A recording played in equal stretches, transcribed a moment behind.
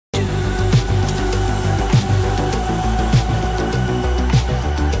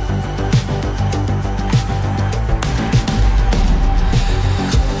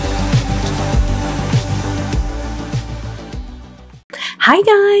Hi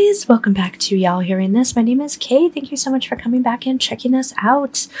guys, welcome back to Y'all Hearing This. My name is Kay. Thank you so much for coming back and checking us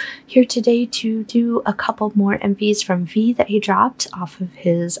out. Here today to do a couple more MVs from V that he dropped off of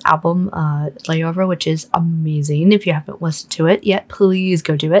his album Layover, which is amazing. If you haven't listened to it yet, please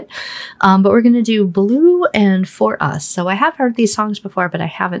go do it. But we're going to do Blue and For Us. So I have heard these songs before, but I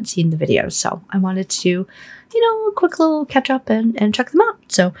haven't seen the videos. So I wanted to, a quick little catch up and check them out.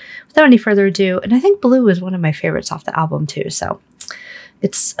 So without any further ado, and I think Blue is one of my favorites off the album too. So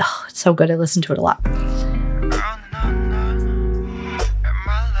it's so good. I listen to it a lot.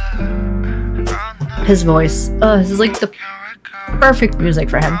 His voice. This is like the perfect music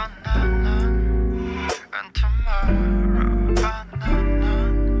for him.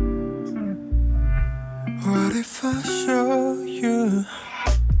 What if I show you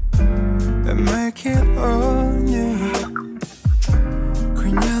and make it on you?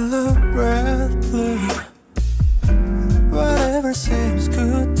 Green, yellow, red, blue. Whatever seems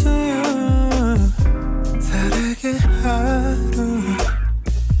good to you. 다르게 하루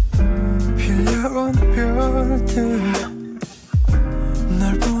빌려온 별들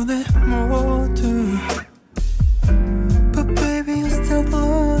널 보내 모두. But baby you still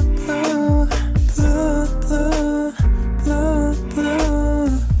blue, blue, blue, blue, blue, blue,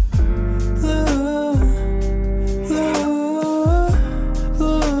 blue,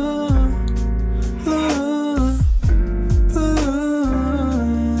 blue, blue, blue.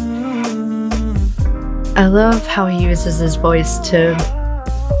 I love how he uses his voice to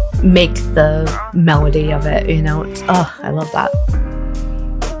make the melody of it, It's, I love that.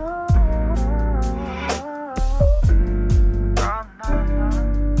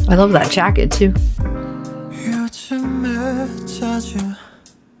 I love that jacket too. 요즘에 자주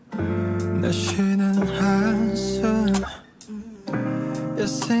내 쉬는 한숨 You're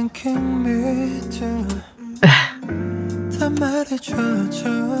sinking me too 다 말해줘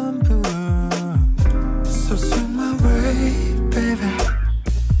전부 So swing my way, baby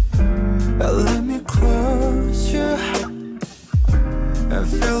Let me close you And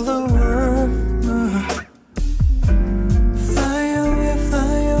feel the world move Fly away,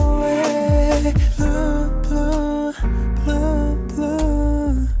 fly away Blue, blue, blue,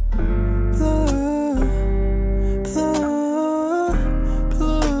 blue Blue, blue,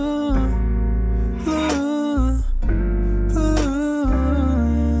 blue, blue, blue.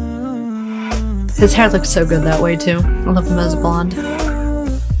 His hair looks so good that way too. I love him as a blonde.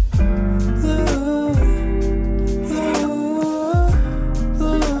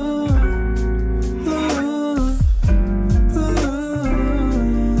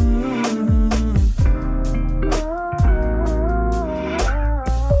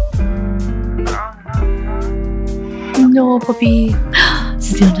 No, puppy.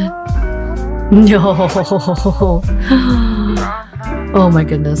 Susanna. No. Oh my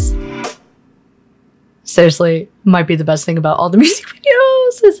goodness. Seriously, might be the best thing about all the music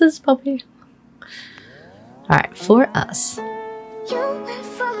videos. This is puppy. Alright, For Us. You went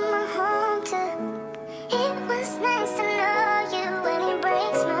from my home to it was nice to know you when it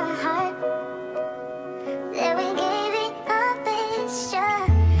breaks my heart. Then we gave it a big shot.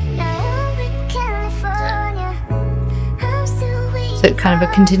 Now you're in California. I'm still waiting. Is it kind of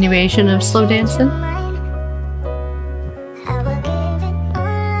a continuation of Slow Dancing?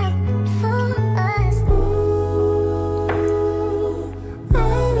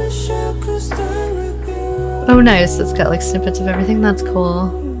 Oh nice, it's got like snippets of everything, that's cool.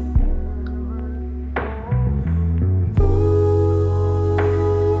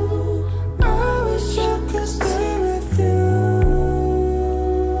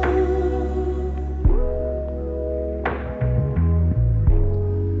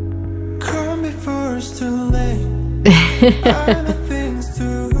 Call me first too late. Other things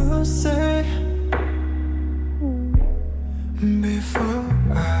to say before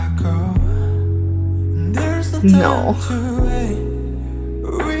I go. There's no time to wait.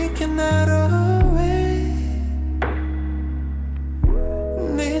 We cannot wait.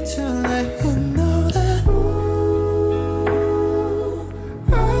 Need to let you know that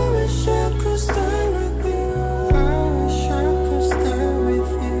I wish I could stay with you. I wish I could stay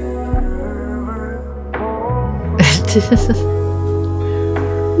with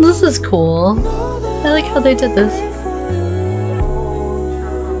you. This is cool. I like how they did this.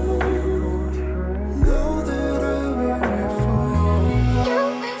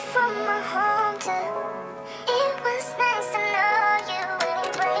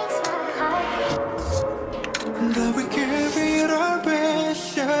 That we give it our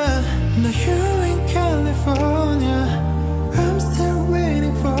best shot. Now you're in California. I'm still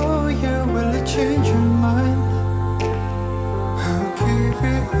waiting for you. Will it change your mind? How give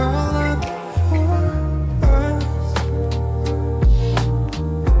it all up for us.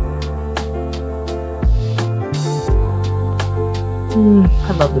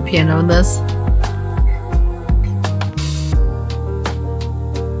 I love the piano in this.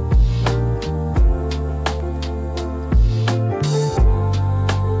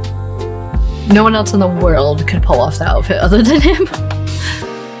 No one else in the world could pull off that outfit other than him.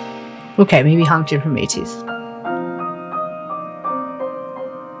 Okay, maybe Hangjin from ATEEZ.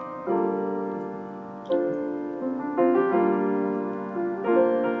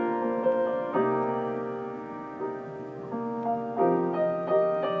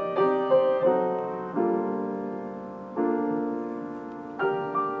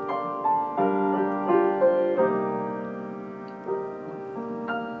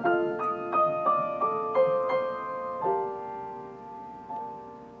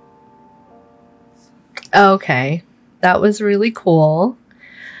 Okay, that was really cool.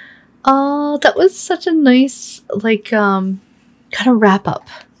 Oh, that was such a nice, like, kind of wrap up,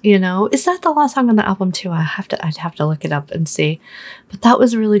 you know? Is that the last song on the album too? I'd have to look it up and see. But that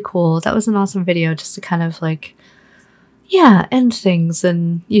was really cool. That was an awesome video just to kind of like, yeah, end things.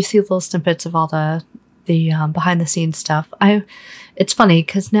 And you see little snippets of all the behind the scenes stuff. It's funny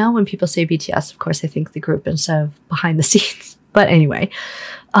because now when people say BTS, of course, they think the group instead of behind the scenes. But anyway,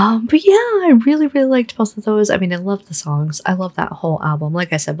 but yeah, I really, really liked both of those. I mean, I love the songs. I love that whole album.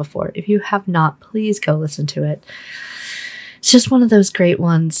 Like I said before, if you have not, please go listen to it. It's just one of those great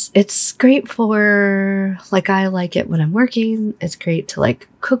ones. It's great for, like, I like it when I'm working. It's great to, like,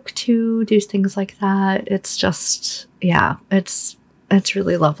 cook to, do things like that. It's just, yeah, it's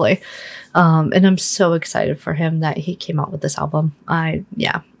really lovely. And I'm so excited for him that he came out with this album.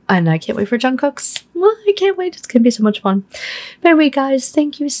 Yeah. And I can't wait for Jungkook's. Well, I can't wait. It's going to be so much fun. But anyway, guys,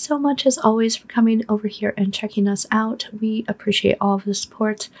 thank you so much, as always, for coming over here and checking us out. We appreciate all of the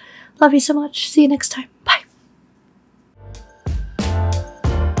support. Love you so much. See you next time. Bye.